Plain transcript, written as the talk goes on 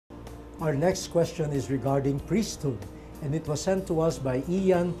Our next question is regarding priesthood, and it was sent to us by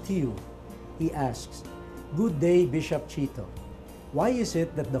Ian Tiu. He asks, "Good day, Bishop Chito. Why is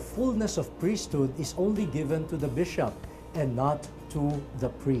it that the fullness of priesthood is only given to the bishop and not to the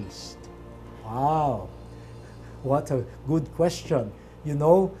priest?" Wow, what a good question. You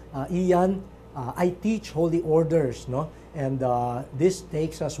know, Ian, I teach holy orders, no? And this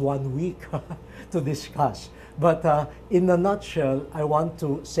takes us 1 week to discuss. But in a nutshell, I want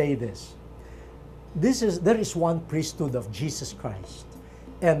to say this. There is one priesthood of Jesus Christ.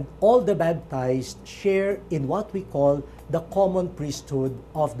 And all the baptized share in what we call the common priesthood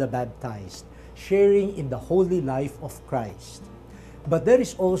of the baptized, sharing in the holy life of Christ. But there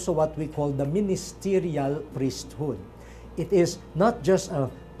is also what we call the ministerial priesthood. It is not just a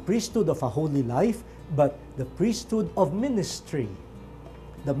priesthood of a holy life, but the priesthood of ministry,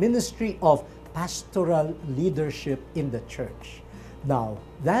 the ministry of pastoral leadership in the church. Now,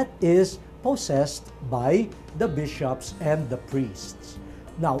 that is possessed by the bishops and the priests.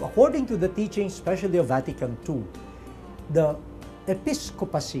 Now, according to the teaching, especially of Vatican II, the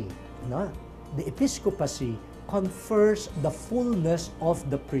episcopacy confers the fullness of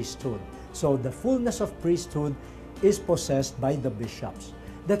the priesthood. So the fullness of priesthood is possessed by the bishops.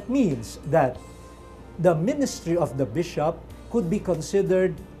 That means that the ministry of the bishop could be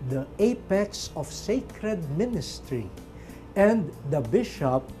considered the apex of sacred ministry. And the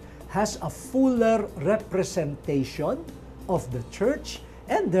bishop has a fuller representation of the church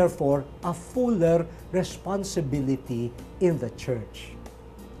and therefore a fuller responsibility in the church.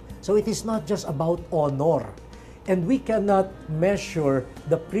 So it is not just about honor. And we cannot measure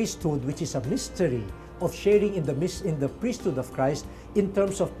the priesthood, which is a mystery of sharing in the priesthood of Christ, in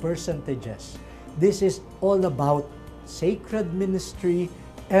terms of percentages. This is all about sacred ministry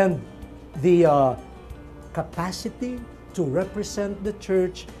and the capacity to represent the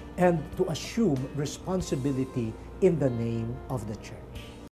church and to assume responsibility in the name of the church.